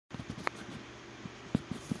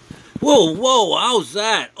Whoa, whoa, how's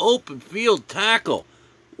that? Open field tackle.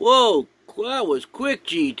 Whoa, that was quick,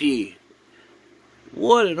 GT.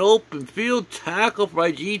 What an open field tackle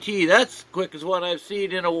by GT. That's the quickest one I've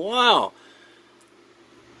seen in a while.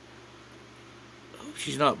 Hope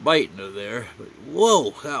she's not biting her there. But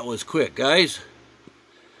whoa, that was quick, guys.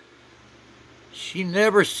 She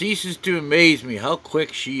never ceases to amaze me how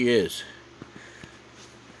quick she is.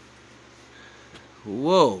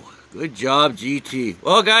 Whoa, good job, GT.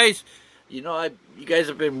 Well, guys, you know, you guys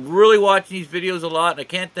have been really watching these videos a lot, and I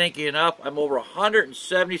can't thank you enough. I'm over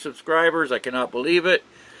 170 subscribers. I cannot believe it.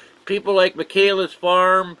 People like Michaela's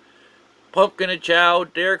Farm, Pumpkin and Chow,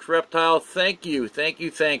 Derek's Reptile, thank you,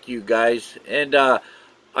 guys. And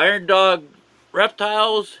Iron Dog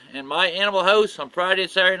Reptiles and My Animal House on Friday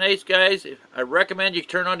and Saturday nights, guys. I recommend you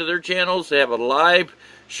turn onto their channels. They have a live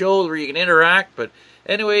show where you can interact. But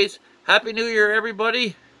anyways, Happy New Year,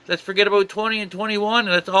 everybody. Let's forget about 20 and 21,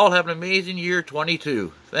 and let's all have an amazing year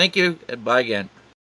 22. Thank you, and bye again.